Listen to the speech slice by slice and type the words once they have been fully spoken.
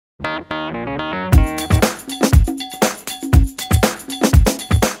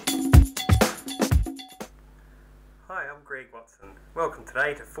Welcome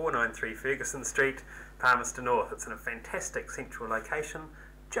today to 493 Ferguson Street, Palmerston North. It's in a fantastic central location.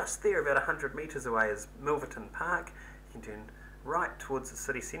 Just there, about 100 metres away, is Milverton Park. You can turn right towards the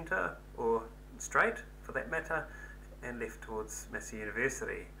city centre, or straight for that matter, and left towards Massey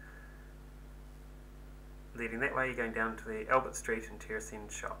University. Leading that way, you're going down to the Albert Street and Terrace End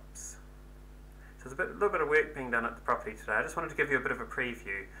shops. So there's a little bit of work being done at the property today. I just wanted to give you a bit of a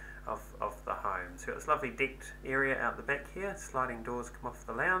preview of the home. So you've got this lovely decked area out the back here, sliding doors come off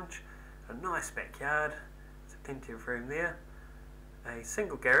the lounge, a nice backyard, there's plenty of room there, a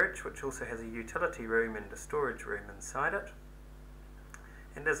single garage which also has a utility room and a storage room inside it,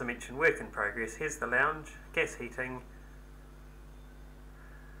 and as I mentioned, work in progress. Here's the lounge, gas heating,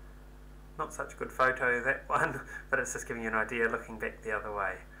 not such a good photo that one, but it's just giving you an idea looking back the other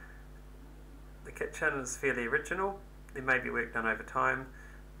way. The kitchen is fairly original, there may be work done over time,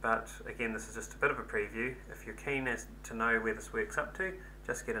 but again, this is just a bit of a preview. If you're keen as to know where this work's up to,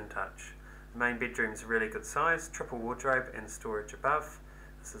 just get in touch. The main bedroom is a really good size, triple wardrobe and storage above.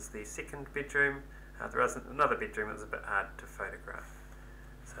 This is the second bedroom. There is another bedroom that's a bit hard to photograph.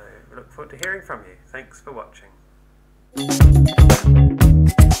 So we look forward to hearing from you. Thanks for watching.